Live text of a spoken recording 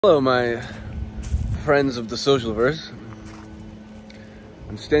Hello, my friends of the socialverse.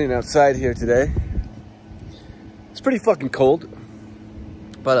 I'm standing outside here today. It's pretty fucking cold,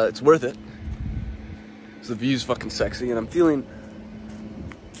 but it's worth it. Because the view's fucking sexy, and I'm feeling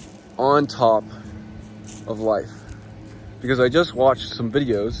on top of life. Because I just watched some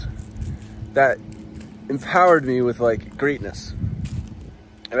videos that empowered me with like greatness.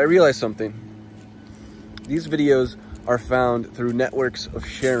 And I realized something. These videos are found through networks of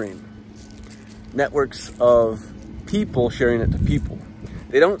sharing. Networks of people sharing it to people.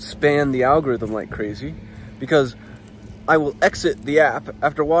 They don't span the algorithm like crazy because I will exit the app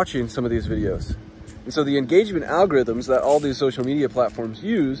after watching some of these videos. And so the engagement algorithms that all these social media platforms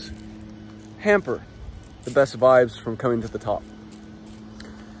use hamper the best vibes from coming to the top.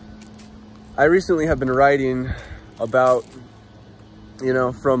 I recently have been writing about,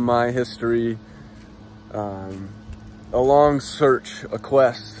 from my history, a long search, a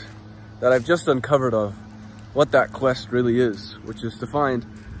quest that I've just uncovered of what that quest really is, which is to find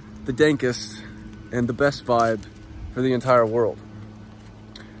the dankest and the best vibe for the entire world.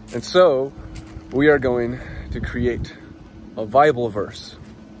 And so we are going to create a Vibleverse,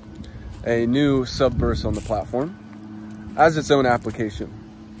 a new subverse on the platform, as its own application.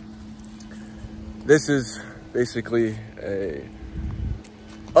 This is basically a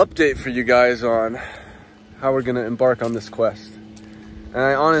update for you guys on how we're gonna embark on this quest. And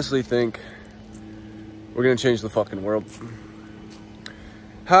I honestly think we're gonna change the fucking world.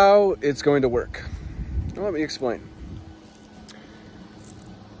 How it's going to work. Well, let me explain.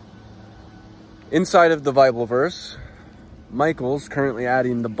 Inside of the Vibleverse, Michael's currently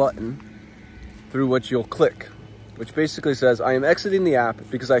adding the button through which you'll click, which basically says, I am exiting the app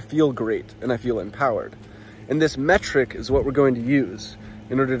because I feel great and I feel empowered. And this metric is what we're going to use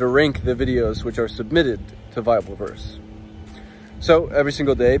in order to rank the videos which are submitted to Vibleverse. So every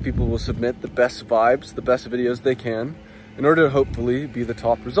single day, people will submit the best vibes, the best videos they can, in order to hopefully be the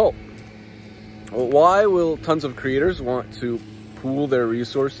top result. Well, why will tons of creators want to pool their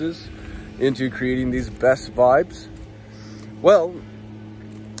resources into creating these best vibes? Well,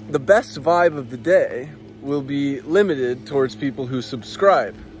 the best vibe of the day will be limited towards people who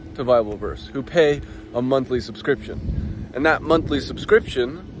subscribe to Vibleverse, who pay a monthly subscription. And that monthly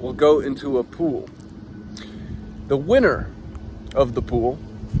subscription will go into a pool. The winner of the pool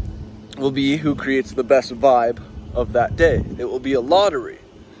will be who creates the best vibe of that day. It will be a lottery.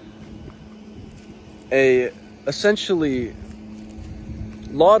 Essentially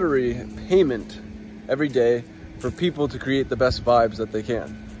lottery payment every day for people to create the best vibes that they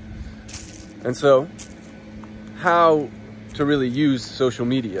can. And so, how to really use social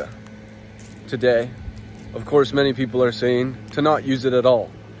media today? Of course, many people are saying to not use it at all.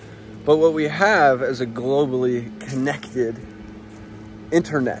 But what we have as a globally connected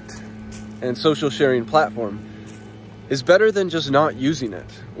internet and social sharing platform is better than just not using it.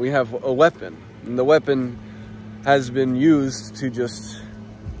 We have a weapon, and the weapon has been used to just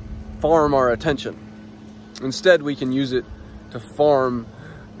farm our attention. Instead, we can use it to farm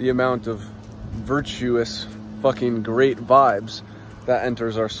the amount of virtuous, fucking great vibes that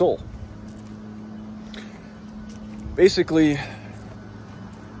enters our soul. Basically,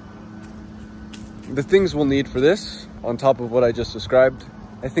 the things we'll need for this, on top of what I just described,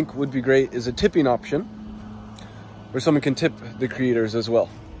 I think would be great is a tipping option where someone can tip the creators as well,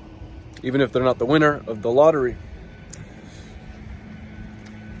 even if they're not the winner of the lottery.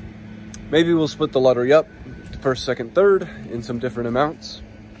 Maybe we'll split the lottery up, first, second, third, in some different amounts.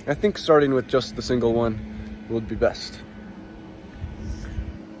 I think starting with just the single one would be best.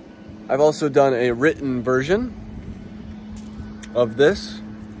 I've also done a written version of this.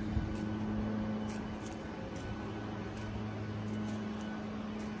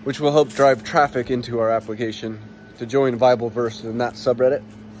 Which will help drive traffic into our application to join Vibleverse in that subreddit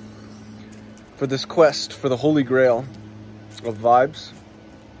for this quest for the Holy Grail of vibes.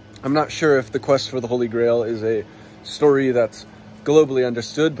 I'm not sure if the quest for the Holy Grail is a story that's globally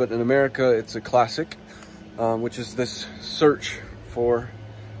understood, but in America it's a classic, which is this search for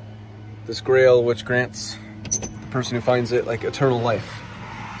this grail which grants the person who finds it like eternal life.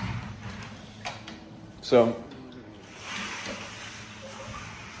 So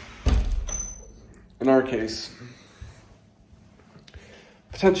in our case,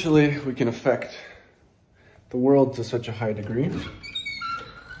 potentially we can affect the world to such a high degree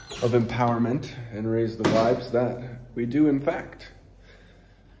of empowerment and raise the vibes that we do in fact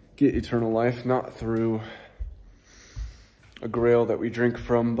get eternal life, not through a grail that we drink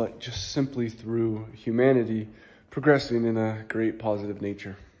from, but just simply through humanity progressing in a great positive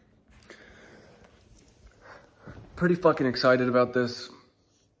nature. Pretty fucking excited about this.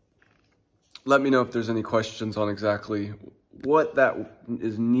 let me know if there's any questions on exactly what that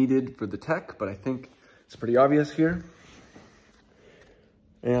is needed for the tech, but I think it's pretty obvious here.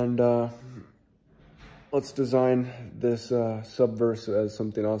 And let's design this subverse as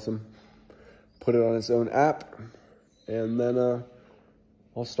something awesome. Put it on its own app, and then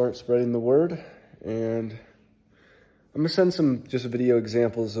I'll start spreading the word. And I'm gonna send some just video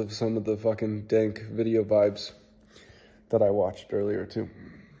examples of some of the fucking dank video vibes that I watched earlier too.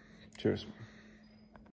 Cheers.